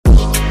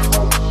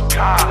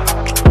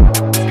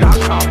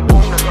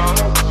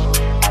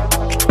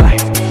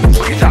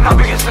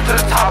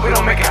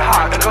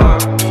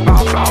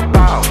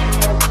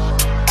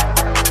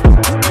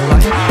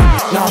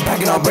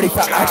ready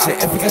for action.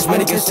 If we catch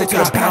many, get straight to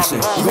the passion.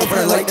 We go for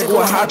the light, nigga,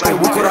 what happened?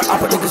 We go to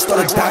opera, nigga,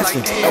 started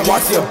dashing. And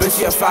watch a bitch,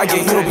 he a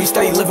faggot. He don't be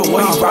steady living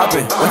what he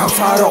rapping. When I'm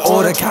tired of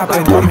all the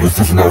capping, Daddy was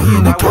teaching out, he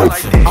in the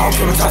couch. I don't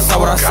care what I saw,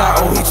 what I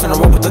saw. Oh, he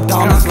tryna roll with the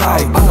diamonds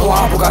like. I know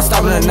Apple got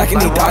stabbed in the neck and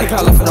he died. He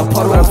got left in a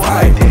puddle and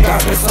fight. That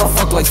bitch tryna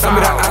fuck like send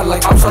me that act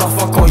like I'm tryna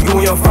fuck on you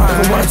and your friend.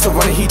 Nigga wanted to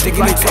run it, he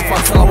thinking he tough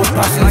until I was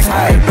passing his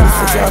height.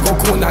 Since I go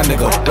cool that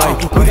nigga.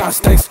 Like, we got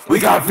stakes, we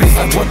got beats,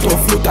 like went through a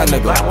flute that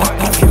nigga.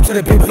 I came to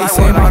the paper, he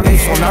saying my name,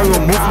 so now we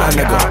remove that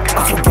nigga.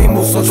 I took game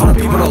moves, so tryna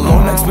people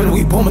alone. Next minute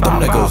we boom with them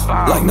niggas.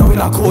 Like, no, we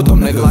not cool with them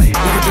niggas.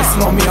 Nigga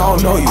dissing on me, I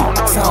don't know you.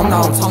 Sound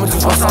now, I'm telling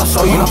just once I'll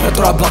show you. Now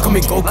throw that block on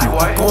me, Goku.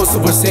 Go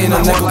Super Saiyan, a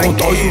nigga gon'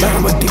 throw you. Like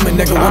I'm a demon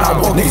nigga when I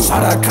walk. Niggas try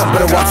to cut,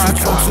 better watch you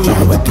choke too. Like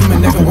I'm a demon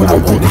nigga when I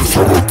walk. Niggas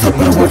try to cut,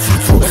 better watch you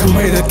choke. Like I'm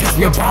ready to catch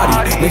me a body.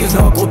 Niggas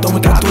never go done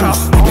with that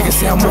deuce. Niggas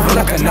say I'm moving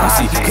like a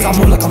Nazi, cause I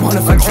move like I'm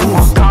hunting for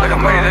Jews. Like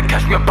I'm ready to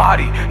catch me a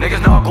body.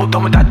 Niggas never go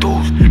done with that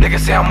deuce.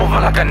 Niggas say I'm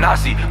moving like a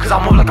Nazi, cause I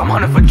move like I'm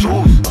hunting for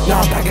Jews.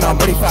 Now I'm back and I'm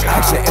ready for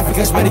action. If we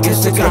catch many, get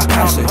straight to the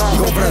passion. We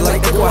go for the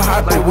light, nigga, what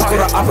happened? We go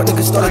to opera,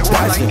 niggas started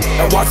dashing.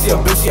 And watch a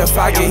bitch, he a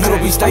faggot. He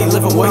don't be steady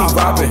living what he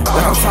rapping.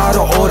 Like I'm tired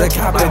of all the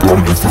capping.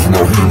 Daddy was teaching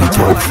out, he in the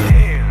couch.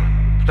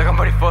 Like I'm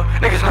ready for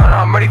niggas know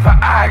that I'm ready for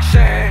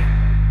action.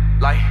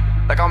 Like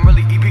I'm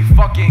really EB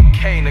fucking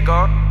K,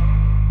 nigga.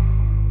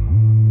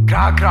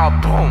 Gra gra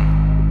boom.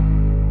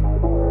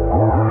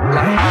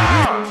 Like